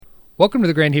Welcome to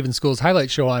the Grand Haven Schools Highlight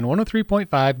Show on 103.5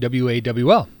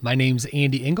 WAWL. My name's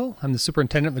Andy Engel. I'm the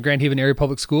superintendent of the Grand Haven Area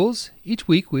Public Schools. Each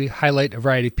week, we highlight a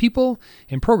variety of people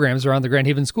and programs around the Grand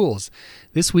Haven Schools.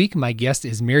 This week, my guest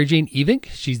is Mary Jane Evink.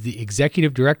 She's the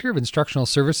Executive Director of Instructional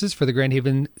Services for the Grand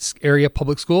Haven Area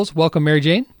Public Schools. Welcome, Mary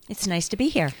Jane. It's nice to be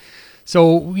here.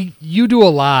 So you do a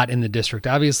lot in the district.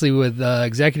 Obviously, with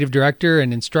Executive Director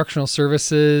and Instructional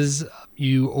Services,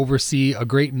 you oversee a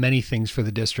great many things for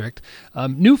the district.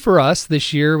 New for us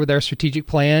this year with our strategic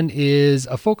plan is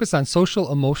a focus on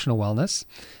social emotional wellness.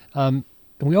 And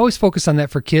we always focus on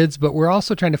that for kids, but we're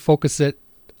also trying to focus it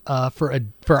for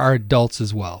our adults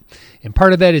as well. And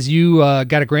part of that is you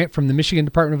got a grant from the Michigan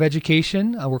Department of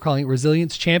Education. We're calling it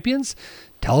Resilience Champions.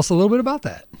 Tell us a little bit about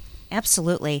that.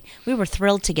 Absolutely. We were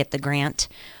thrilled to get the grant.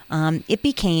 It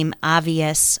became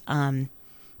obvious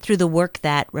through the work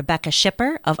that Rebecca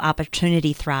Schipper of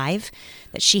Opportunity Thrive,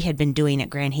 that she had been doing at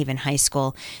Grand Haven High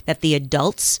School, that the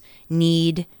adults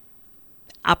need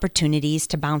opportunities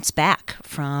to bounce back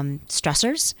from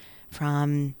stressors,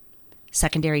 from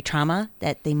secondary trauma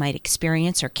that they might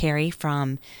experience or carry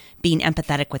from being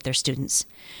empathetic with their students.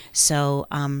 So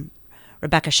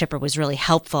Rebecca Schipper was really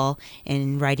helpful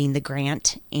in writing the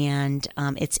grant, and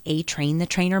it's a train the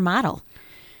trainer model.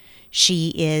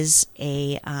 She is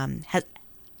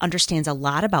understands a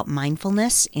lot about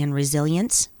mindfulness and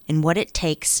resilience and what it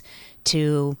takes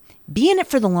to be in it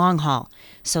for the long haul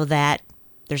so that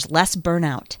there's less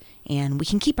burnout and we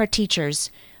can keep our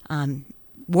teachers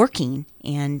working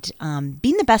and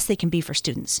being the best they can be for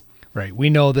students. Right. We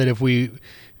know that if we,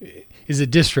 as a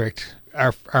district,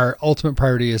 our ultimate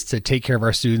priority is to take care of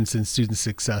our students and student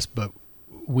success, but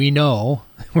we know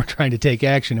we're trying to take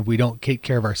action. If we don't take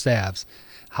care of our staffs,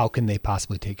 how can they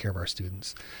possibly take care of our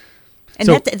students?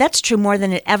 And that's true more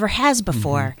than it ever has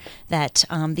before, that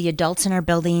the adults in our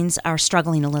buildings are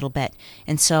struggling a little bit.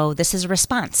 And so this is a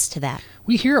response to that.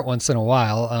 We hear it once in a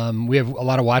while. We have a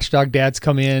lot of watchdog dads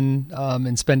come in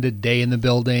and spend a day in the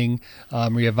building.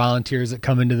 We have volunteers that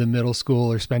come into the middle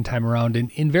school or spend time around.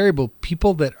 And invariable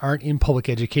people that aren't in public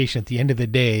education, at the end of the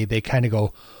day, they kind of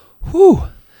go, whew,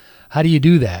 how do you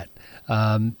do that?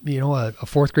 A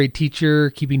fourth grade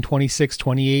teacher keeping 26,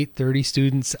 28, 30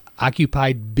 students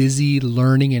occupied, busy,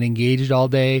 learning, and engaged all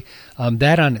day.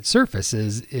 That on its surface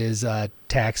is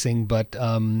taxing, but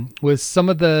with some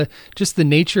of the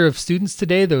nature of students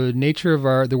today, the nature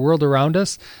of the world around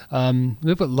us, we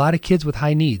have a lot of kids with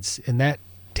high needs, and that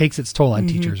takes its toll on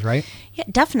teachers, right? Yeah,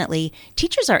 definitely.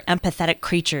 Teachers are empathetic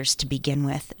creatures to begin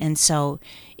with, and so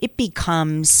it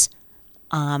becomes...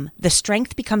 the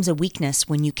strength becomes a weakness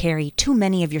when you carry too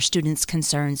many of your students'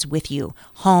 concerns with you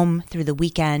home through the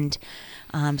weekend.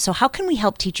 So how can we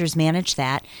help teachers manage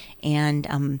that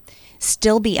and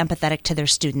still be empathetic to their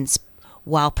students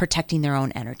while protecting their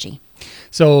own energy?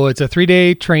 So it's a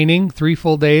 3-day training, 3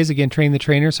 full days. Again, train the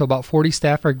trainer. So about 40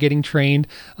 staff are getting trained.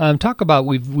 Talk about,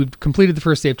 we've completed the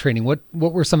first day of training. What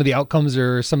were some of the outcomes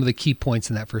or some of the key points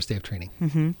in that first day of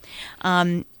training?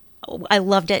 I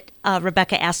loved it.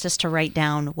 Rebecca asked us to write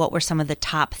down what were some of the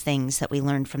top things that we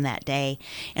learned from that day.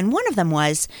 And one of them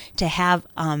was to have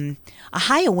a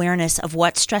high awareness of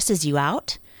what stresses you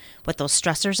out, what those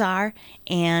stressors are,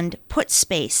 and put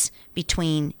space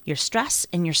between your stress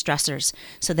and your stressors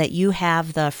so that you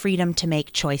have the freedom to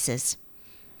make choices.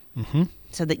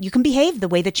 So that you can behave the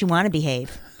way that you want to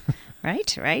behave.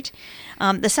 Right.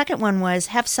 The second one was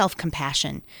have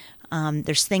self-compassion.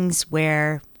 There's things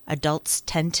where adults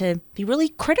tend to be really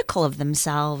critical of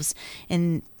themselves,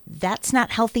 and that's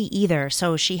not healthy either.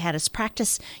 So she had us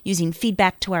practice using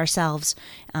feedback to ourselves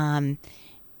and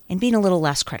being a little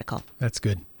less critical. That's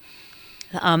good.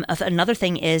 Another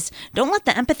thing is don't let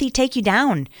the empathy take you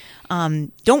down.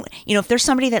 If there's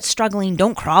somebody that's struggling,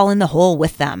 don't crawl in the hole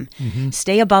with them.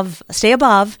 Stay above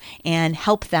and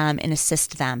help them and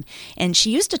assist them. And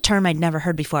she used a term I'd never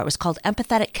heard before. It was called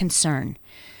empathetic concern.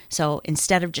 So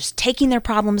instead of just taking their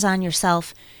problems on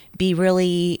yourself, be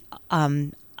really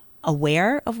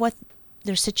aware of what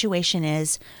their situation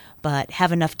is, but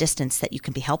have enough distance that you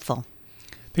can be helpful.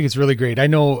 I think it's really great. I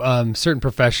know certain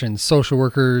professions, social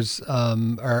workers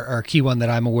are a key one that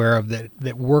I'm aware of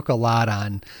that work a lot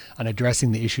on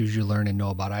addressing the issues you learn and know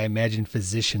about. I imagine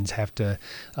physicians have to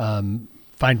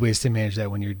find ways to manage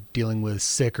that when you're dealing with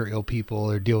sick or ill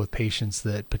people or deal with patients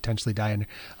that potentially die.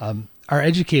 And our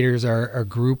educators are a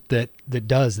group that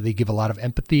does. They give a lot of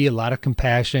empathy, a lot of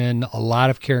compassion, a lot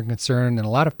of care and concern, and a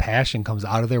lot of passion comes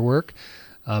out of their work.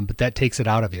 But that takes it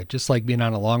out of you, just like being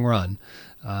on a long run.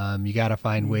 You got to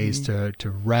find ways to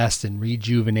rest and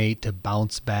rejuvenate, to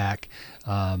bounce back.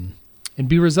 And and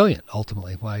be resilient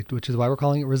ultimately, which is why we're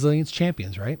calling it Resilience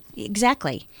Champions, right?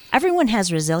 Exactly. Everyone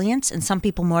has resilience, and some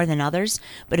people more than others.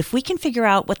 But if we can figure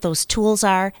out what those tools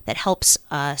are that helps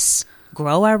us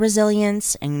grow our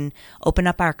resilience and open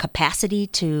up our capacity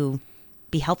to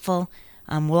be helpful,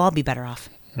 we'll all be better off.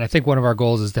 And I think one of our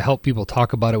goals is to help people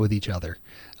talk about it with each other.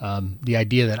 The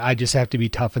idea that I just have to be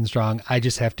tough and strong, I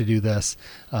just have to do this,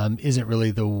 isn't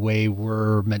really the way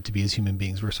we're meant to be as human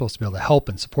beings. We're supposed to be able to help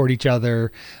and support each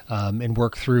other and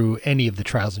work through any of the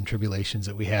trials and tribulations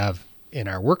that we have in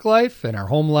our work life, in our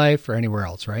home life, or anywhere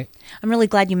else, right? I'm really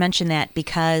glad you mentioned that,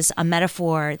 because a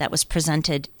metaphor that was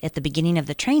presented at the beginning of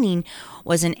the training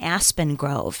was an aspen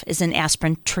grove, is in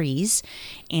aspen trees,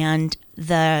 and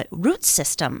the root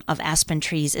system of aspen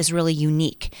trees is really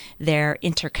unique. They're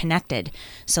interconnected,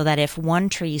 so that if one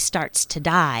tree starts to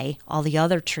die, all the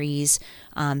other trees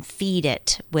feed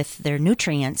it with their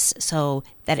nutrients so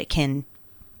that it can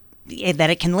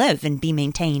live and be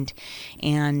maintained.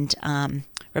 And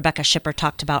Rebecca Schipper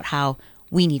talked about how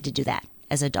we need to do that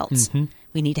as adults. Mm-hmm.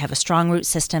 We need to have a strong root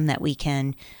system that we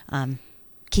can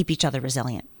keep each other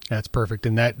resilient. That's perfect.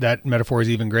 And that metaphor is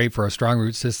even great for a strong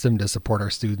root system to support our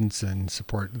students and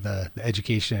support the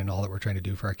education and all that we're trying to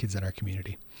do for our kids in our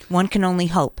community. One can only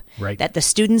hope that the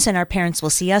students and our parents will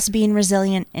see us being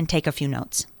resilient and take a few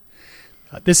notes.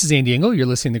 This is Andy Engel. You're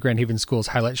listening to the Grand Haven Schools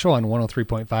Highlight Show on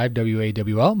 103.5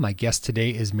 WAWL. My guest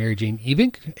today is Mary Jane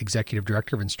Evink, Executive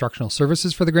Director of Instructional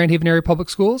Services for the Grand Haven Area Public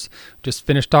Schools. Just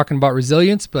finished talking about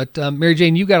resilience, but Mary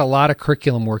Jane, you've got a lot of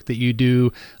curriculum work that you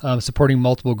do supporting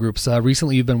multiple groups.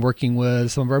 Recently, you've been working with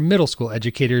some of our middle school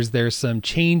educators. There's some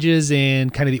changes in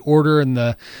kind of the order and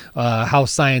the how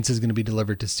science is going to be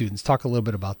delivered to students. Talk a little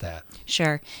bit about that.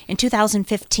 Sure. In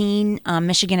 2015,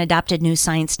 Michigan adopted new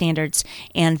science standards,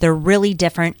 and they're really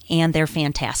different and they're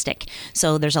fantastic.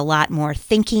 So there's a lot more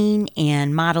thinking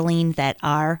and modeling that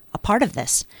are a part of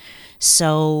this.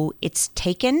 So it's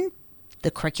taken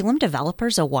the curriculum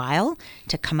developers a while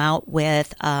to come out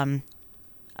with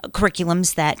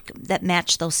curriculums that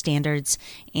match those standards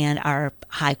and are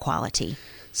high quality.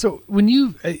 So when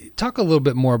you talk a little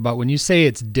bit more about when you say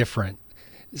it's different,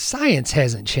 science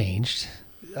hasn't changed.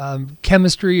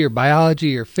 Chemistry or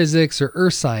biology or physics or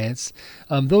earth science,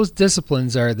 those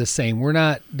disciplines are the same.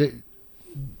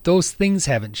 Those things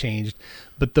haven't changed,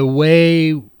 but the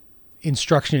way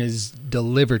instruction is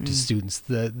delivered to students,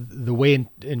 the way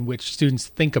in which students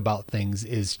think about things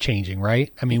is changing,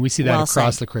 right? I mean, we see that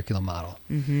across the curriculum model.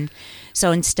 Mm-hmm.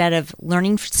 So instead of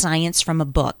learning science from a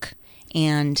book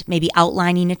and maybe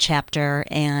outlining a chapter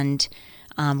and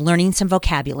learning some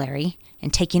vocabulary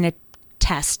and taking a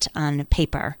test on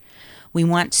paper, we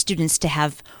want students to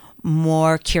have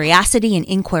more curiosity and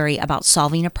inquiry about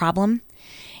solving a problem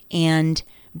and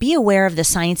be aware of the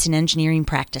science and engineering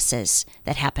practices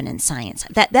that happen in science.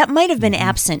 That might have been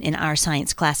absent in our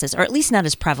science classes, or at least not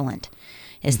as prevalent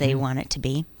as they want it to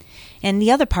be. And the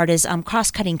other part is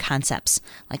cross-cutting concepts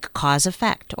like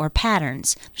cause-effect or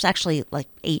patterns. There's actually like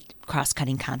 8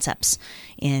 cross-cutting concepts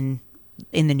in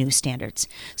the new standards.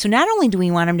 So not only do we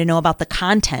want them to know about the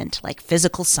content, like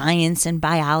physical science and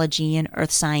biology and earth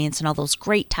science and all those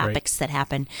great topics that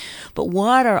happen, but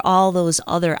what are all those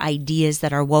other ideas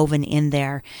that are woven in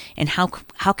there, and how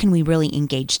can we really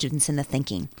engage students in the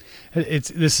thinking?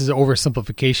 This is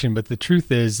oversimplification, but the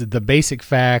truth is the basic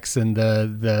facts and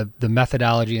the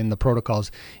methodology and the protocols,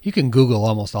 you can Google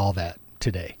almost all that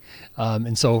today.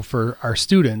 And so for our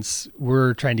students,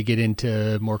 we're trying to get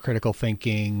into more critical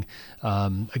thinking,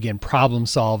 again, problem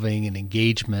solving and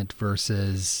engagement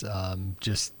versus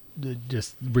just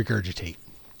regurgitate.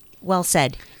 Well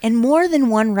said. And more than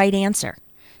one right answer.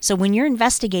 So when you're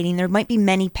investigating, there might be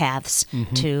many paths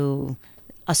to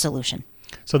a solution.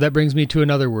 So that brings me to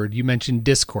another word. You mentioned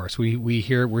discourse. We're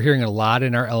hearing a lot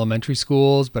in our elementary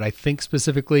schools, but I think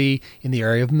specifically in the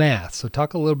area of math. So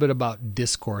talk a little bit about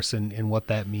discourse and what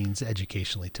that means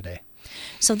educationally today.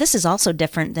 So this is also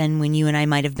different than when you and I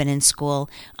might have been in school,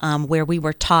 where we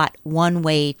were taught one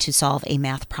way to solve a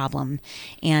math problem.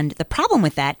 And the problem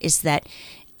with that is that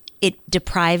it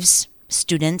deprives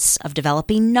students of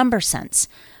developing number sense,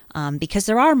 because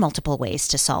there are multiple ways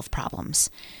to solve problems.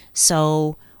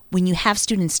 So when you have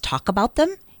students talk about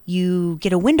them, you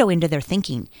get a window into their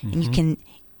thinking, and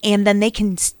then they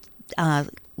can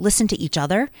listen to each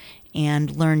other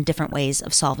and learn different ways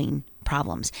of solving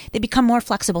problems. They become more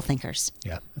flexible thinkers.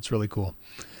 Yeah, that's really cool.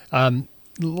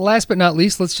 Last but not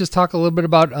least, let's just talk a little bit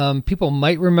about, people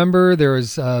might remember there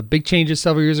was big changes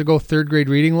several years ago, third grade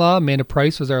reading law. Amanda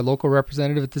Price was our local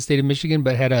representative at the state of Michigan,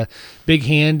 but had a big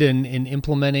hand in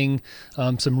implementing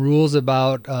some rules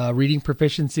about reading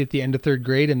proficiency at the end of third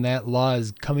grade, and that law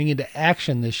is coming into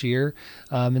action this year.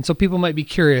 And so people might be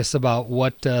curious about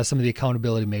what some of the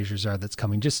accountability measures are that's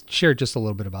coming. Just share just a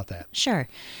little bit about that. Sure.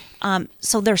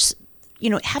 So there's,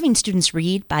 having students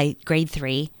read by grade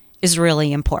 3 is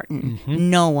really important.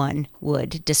 Mm-hmm. No one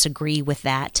would disagree with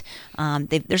that.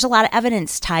 There's a lot of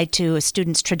evidence tied to a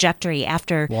student's trajectory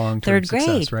after third grade.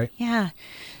 Success, right? Yeah.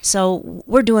 So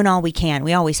we're doing all we can.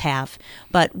 We always have.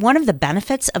 But one of the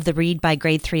benefits of the Read by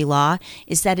Grade 3 law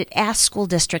is that it asks school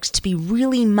districts to be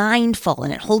really mindful,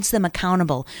 and it holds them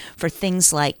accountable for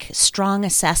things like strong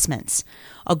assessments,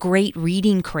 a great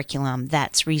reading curriculum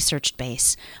that's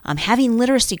research-based, having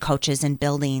literacy coaches in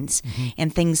buildings, mm-hmm.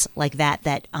 and things like that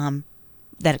that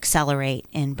accelerate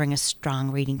and bring a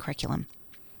strong reading curriculum.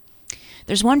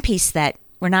 There's one piece that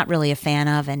we're not really a fan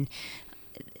of, and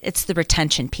it's the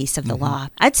retention piece of the mm-hmm. law.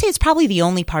 I'd say it's probably the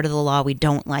only part of the law we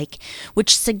don't like,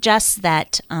 which suggests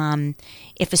that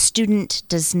if a student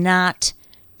does not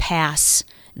pass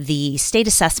the state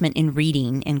assessment in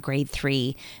reading in grade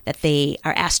 3, that they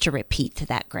are asked to repeat to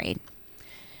that grade.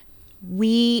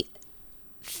 We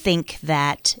think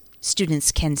that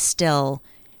students can still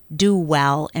do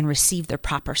well and receive their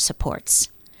proper supports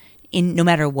in no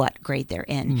matter what grade they're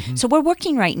in. Mm-hmm. So we're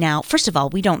working right now. First of all,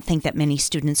 we don't think that many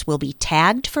students will be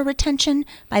tagged for retention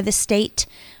by the state.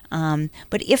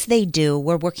 But if they do,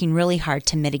 we're working really hard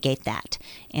to mitigate that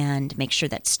and make sure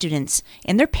that students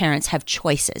and their parents have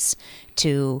choices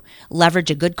to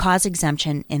leverage a good cause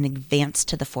exemption and advance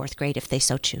to the 4th grade if they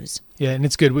so choose. Yeah, and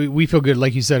it's good. We feel good,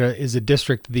 like you said, as a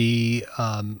district,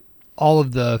 all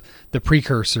of the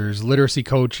precursors, literacy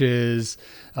coaches,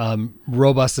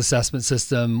 robust assessment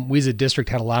system. We as a district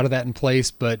had a lot of that in place,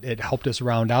 but it helped us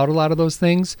round out a lot of those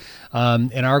things.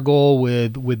 And our goal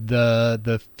with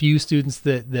the few students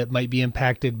that might be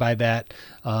impacted by that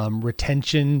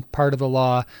retention part of the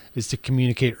law is to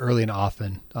communicate early and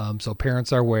often, so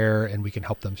parents are aware and we can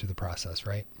help them through the process,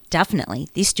 right? Definitely.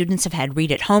 These students have had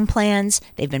read-at-home plans.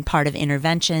 They've been part of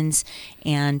interventions,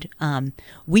 and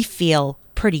we feel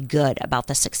pretty good about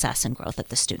the success and growth of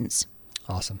the students.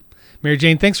 Awesome. Mary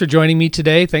Jane, thanks for joining me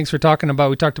today. Thanks for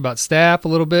we talked about staff a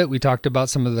little bit. We talked about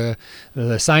some of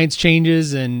the science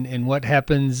changes and what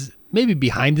happens maybe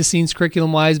behind the scenes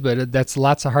curriculum wise, but that's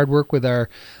lots of hard work with our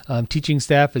teaching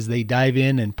staff as they dive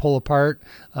in and pull apart.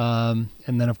 And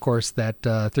then of course that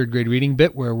third grade reading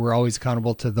bit where we're always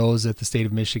accountable to those at the state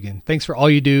of Michigan. Thanks for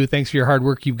all you do. Thanks for your hard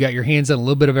work. You've got your hands on a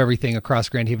little bit of everything across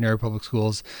Grand Haven Area Public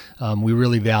Schools. We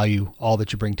really value all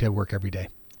that you bring to work every day.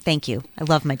 Thank you. I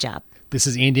love my job. This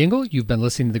is Andy Engel. You've been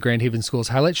listening to the Grand Haven Schools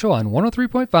Highlight Show on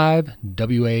 103.5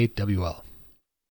 WAWL.